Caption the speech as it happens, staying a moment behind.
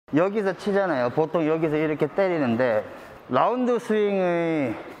여기서 치잖아요. 보통 여기서 이렇게 때리는데 라운드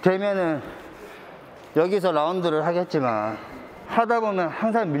스윙이 되면은 여기서 라운드를 하겠지만 하다 보면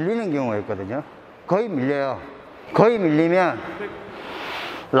항상 밀리는 경우가 있거든요. 거의 밀려요. 거의 밀리면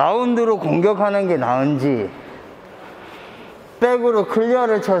라운드로 공격하는 게 나은지 백으로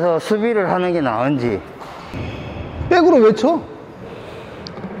클리어를 쳐서 수비를 하는 게 나은지. 백으로 왜 쳐?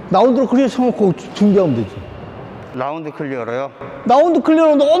 라운드로 클리어 쳐놓고 준비하면 되지. 라운드 클리어로요? 라운드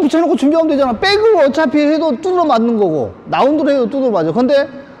클리어로 너무 붙여놓고 준비하면 되잖아. 백으로 어차피 해도 두드러 맞는 거고 라운드로 해도 두드러 맞아. 근데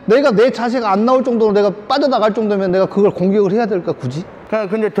내가 내 자세가 안 나올 정도로 내가 빠져나갈 정도면 내가 그걸 공격을 해야 될까 굳이?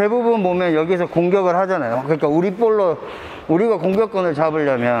 근데 대부분 보면 여기서 공격을 하잖아요. 그러니까 우리 볼로 우리가 공격권을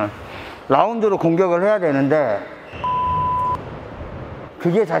잡으려면 라운드로 공격을 해야 되는데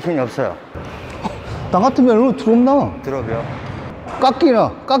그게 자신이 없어요. 나 같으면 드롭 나와. 드롭이요?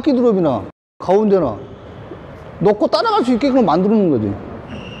 깎기나 깎기 드롭이나 가운데나 넣고 따라갈 수 있게끔 만드는 거지.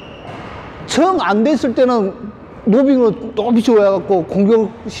 정 안 됐을 때는 노빙으로 높이 쳐갖고 공격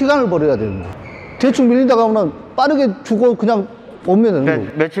시간을 벌여야 되는 거야. 대충 밀리다가 하면 빠르게 주고 그냥 오면 되는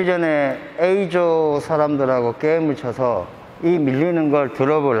거고. 며칠 전에 A조 사람들하고 게임을 쳐서 이 밀리는 걸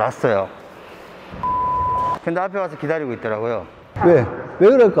드롭을 놨어요. 근데 앞에 와서 기다리고 있더라고요. 왜? 왜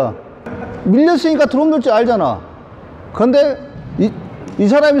그럴까? 밀렸으니까 드롭 넣을 줄 알잖아. 근데 이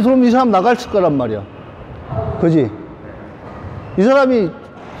사람이 들어오면 이 사람 나갈 거란 말이야. 그지? 이 사람이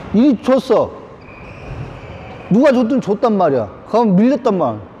일이 줬어. 누가 줬든 줬단 말이야. 그럼 밀렸단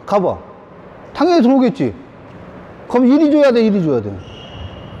말이야. 가봐. 당연히 들어오겠지. 그럼 이리 줘야 돼, 이리 줘야 돼.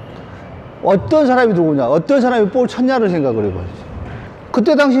 어떤 사람이 들어오냐, 어떤 사람이 볼 쳤냐를 생각을 해봐야지.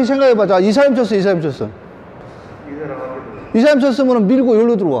 그때 당시 생각해봐. 자, 이 사람 쳤어, 이 사람 쳤어. 이 사람 쳤으면 밀고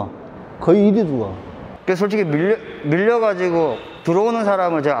여기로 들어와. 거의 이리 들어와. 그래서 솔직히 밀려가지고 들어오는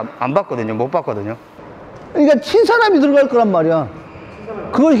사람을 제가 안 봤거든요. 못 봤거든요. 그러니까 친 사람이 들어갈 거란 말이야.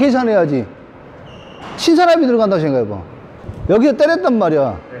 그걸 계산해야지. 친 사람이 들어간다고 생각해봐. 여기서 때렸단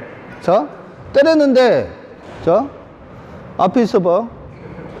말이야. 자, 때렸는데, 자, 앞에 있어봐.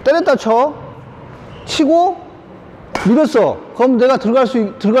 때렸다 쳐. 치고, 밀었어. 그럼 내가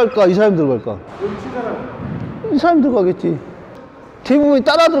들어갈까? 이 사람이 들어갈까? 이 사람이 들어가겠지. 대부분이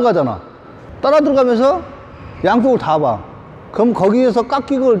따라 들어가잖아. 따라 들어가면서 양쪽을 다 봐. 그럼 거기에서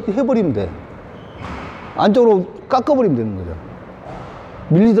깎기를 해버리면 돼. 안쪽으로 깎아버리면 되는 거죠.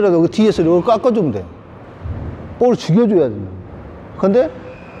 밀리더라도 여기 뒤에서 이걸 깎아주면 돼. 볼을 죽여줘야 된다. 근데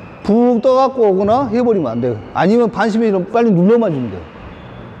푹 떠갖고 오거나 해버리면 안 돼. 아니면 반심에 이런 빨리 눌러만 주면 돼.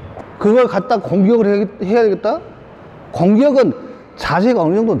 그걸 갖다 공격을 해야 되겠다? 공격은 자세가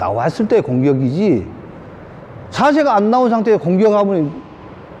어느 정도 나왔을 때 공격이지, 자세가 안 나온 상태에 공격하면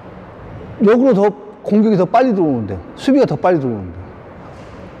역으로 더 공격이 더 빨리 들어오는데, 수비가 더 빨리 들어오는데,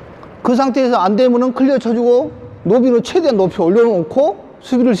 그 상태에서 안 되면은 클리어 쳐주고 노비는 최대한 높이 올려놓고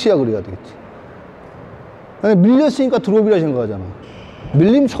수비를 시작을 해야 되겠지. 밀렸으니까 드롭이라 생각하잖아.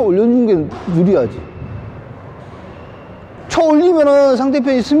 밀림 쳐 올려주는 게 유리하지. 쳐 올리면은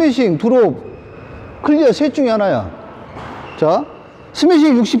상대편이 스매싱, 드롭, 클리어 셋 중에 하나야. 자,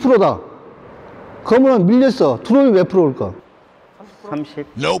 스매싱이 60%다. 그러면 밀렸어. 드롭이 몇 프로 올까? 30?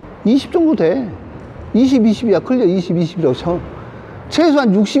 20 정도 돼. 20, 20이야. 클리어 20, 20이라고 쳐.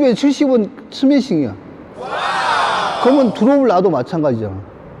 최소한 60에 70은 스매싱이야. 그러면 드롭을 놔도 마찬가지잖아.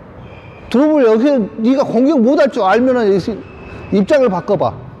 드롭을 여기서 네가 공격 못할 줄 알면은 입장을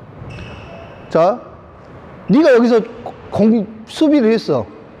바꿔봐. 자, 네가 여기서 수비를 했어.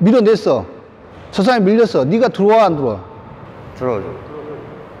 밀어냈어. 저 사람이 밀렸어. 네가 들어와, 안 들어와? 들어오죠.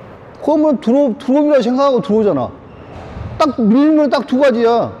 그러면 드롭이라고 생각하고 들어오잖아. 딱 밀면 딱 두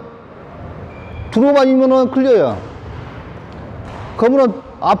가지야. 드롭 아니면은 클리어야. 그러면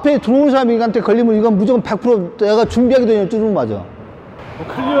앞에 들어온 사람한테 걸리면 이건 무조건 100% 내가 준비하기 전에 뚫으면 맞아.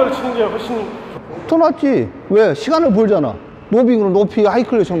 클리어를 치는 게 훨씬 더 낫지. 왜? 시간을 벌잖아. 노빙으로 높이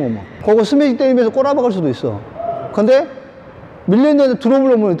하이클리어 쳐놓으면. 그거 스매시 때리면서 꼬라박을 수도 있어. 근데 밀렸는데 드롭을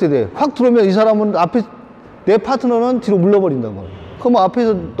넣으면 어떻게 돼? 확 들어오면 이 사람은 앞에, 내 파트너는 뒤로 물러버린단 말이야. 그러면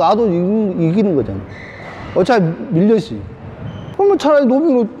앞에서 나도 이기는 거잖아. 어차피 밀렸지. 그러면 차라리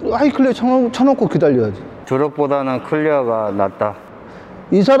노빙으로 하이클리어 쳐놓고 기다려야지. 드롭보다는 클리어가 낫다.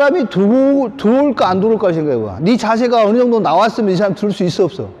 이 사람이 들어올까 안 들어올까 생각해봐. 네 자세가 어느 정도 나왔으면 이 사람 들을 수 있어,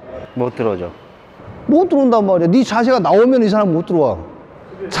 없어? 못 들어오죠. 못 들어온단 말이야. 네 자세가 나오면 이 사람 못 들어와.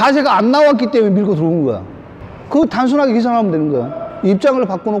 자세가 안 나왔기 때문에 밀고 들어온 거야. 그거 단순하게 계산하면 되는 거야. 입장을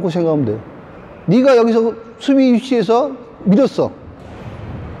바꿔놓고 생각하면 돼. 네가 여기서 수비 위치에서 밀었어.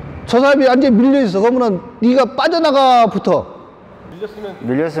 저 사람이 완전히 밀려있어. 그러면 네가 빠져나가 붙어.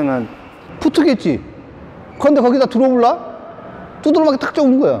 밀렸으면 붙겠지. 그런데 거기다 들어올라? 두드러막이 탁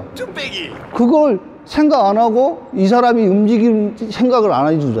적은 거야. 그걸 생각 안 하고 이 사람이 움직이는 생각을 안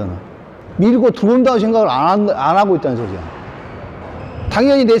해주잖아. 밀고 들어온다고 생각을 안 하고 있다는 소리야.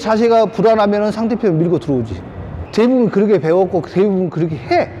 당연히 내 자세가 불안하면 상대편 밀고 들어오지. 대부분 그렇게 배웠고 대부분 그렇게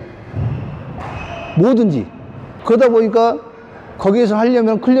해. 뭐든지. 그러다 보니까 거기에서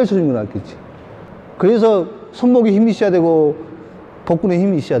하려면 클리어 쳐주는 건 낫겠지. 그래서 손목에 힘이 있어야 되고 복근에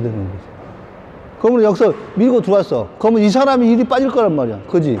힘이 있어야 되는 거지. 그러면 여기서 밀고 들어왔어. 그러면 이 사람이 이리 빠질 거란 말이야.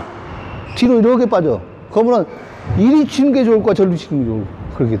 그지? 뒤로 이렇게 빠져. 그러면 이리 치는 게 좋을까 저리 치는 게 좋을까.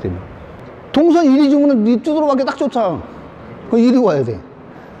 그렇게 되면 동선 이리 주면 네 뚜드러 맞기 딱 좋잖아. 그럼 이리 와야 돼.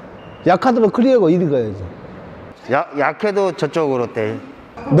 약하더라도 클리어가 이리 가야지. 약해도 저쪽으로 때.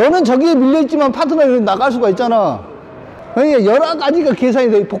 너는 저기에 밀려있지만 파트너가 나갈 수가 있잖아. 그러니까 여러 가지가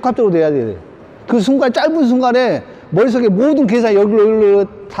계산이 복합적으로 돼야 돼. 그 순간, 짧은 순간에 머릿속에 모든 계산이 여기로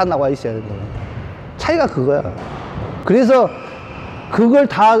다 나와 있어야 된다. 차이가 그거야. 그래서 그걸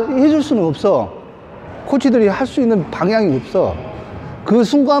다 해줄 수는 없어. 코치들이 할 수 있는 방향이 없어. 그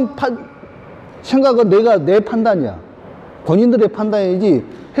순간 생각은 내 판단이야. 본인들의 판단이지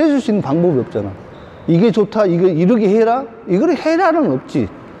해줄 수 있는 방법이 없잖아. 이게 좋다, 이거 이렇게 해라? 이걸 해라는 없지.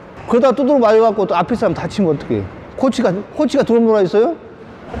 그러다 두드러 맞아갖고 또 앞에 사람 다치면 어떡해. 코치가 들어온 거라 했어요?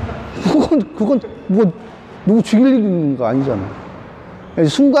 그건 뭐 누구 죽일 일인 거 아니잖아.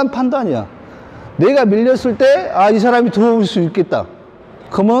 순간 판단이야. 내가 밀렸을 때, 아, 이 사람이 들어올 수 있겠다.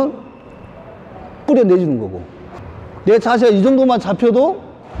 그러면 뿌려내주는 거고. 내 자세가 이 정도만 잡혀도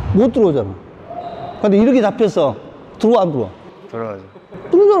못 들어오잖아. 근데 이렇게 잡혔어. 들어와, 안 들어와? 들어가죠.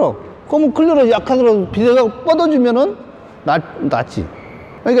 들어오잖아. 그러면 클리어를 약하더라도 비대가 뻗어주면은 낫지.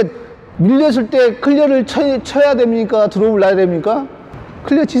 그러니까 밀렸을 때 클리어를 쳐야 됩니까? 드롭을 놔야 됩니까?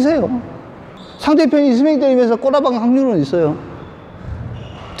 클리어 치세요. 상대편이 스매싱 때리면서 꼬라박 확률은 있어요.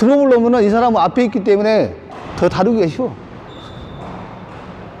 드롭을 넣으면 이 사람은 앞에 있기 때문에 더 다루기가 쉬워.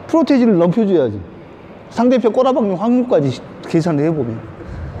 프로테지를 넘겨줘야지. 상대편 꼬라박는 확률까지 계산을 해보면.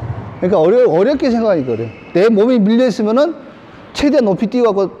 그러니까 어렵게 생각하니까 그래. 내 몸이 밀려있으면은 최대한 높이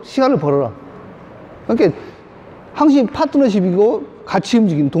뛰어가고 시간을 벌어라. 그러니까 항상 파트너십이고 같이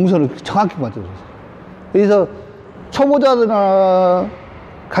움직이는 동선을 정확히 만들어서. 그래서 초보자들이나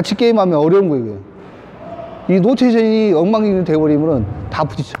같이 게임하면 어려운 거예요. 이 노테이션이 엉망이 돼버리면 다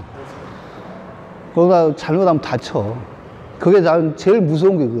부딪혀. 그러다 잘못하면 다쳐. 그게 난 제일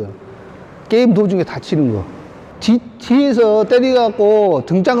무서운 게 그거야. 게임 도중에 다치는 거. 뒤에서 때려갖고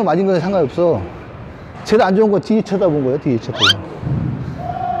등장을 맞은 건 상관없어. 제일 안 좋은 거 뒤에 쳐다본 거야, 뒤에 쳐다본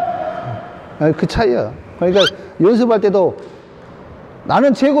거. 그 차이야. 그러니까 연습할 때도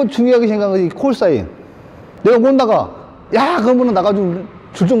나는 최고 중요하게 생각한 것이 콜사인. 내가 못 나가. 야, 그러면 나가지고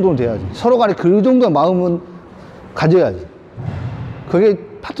줄 정도는 돼야지. 서로 간에 그 정도의 마음은 가져야지. 그게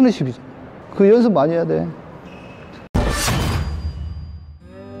파트너십이죠. 그 연습 많이 해야 돼.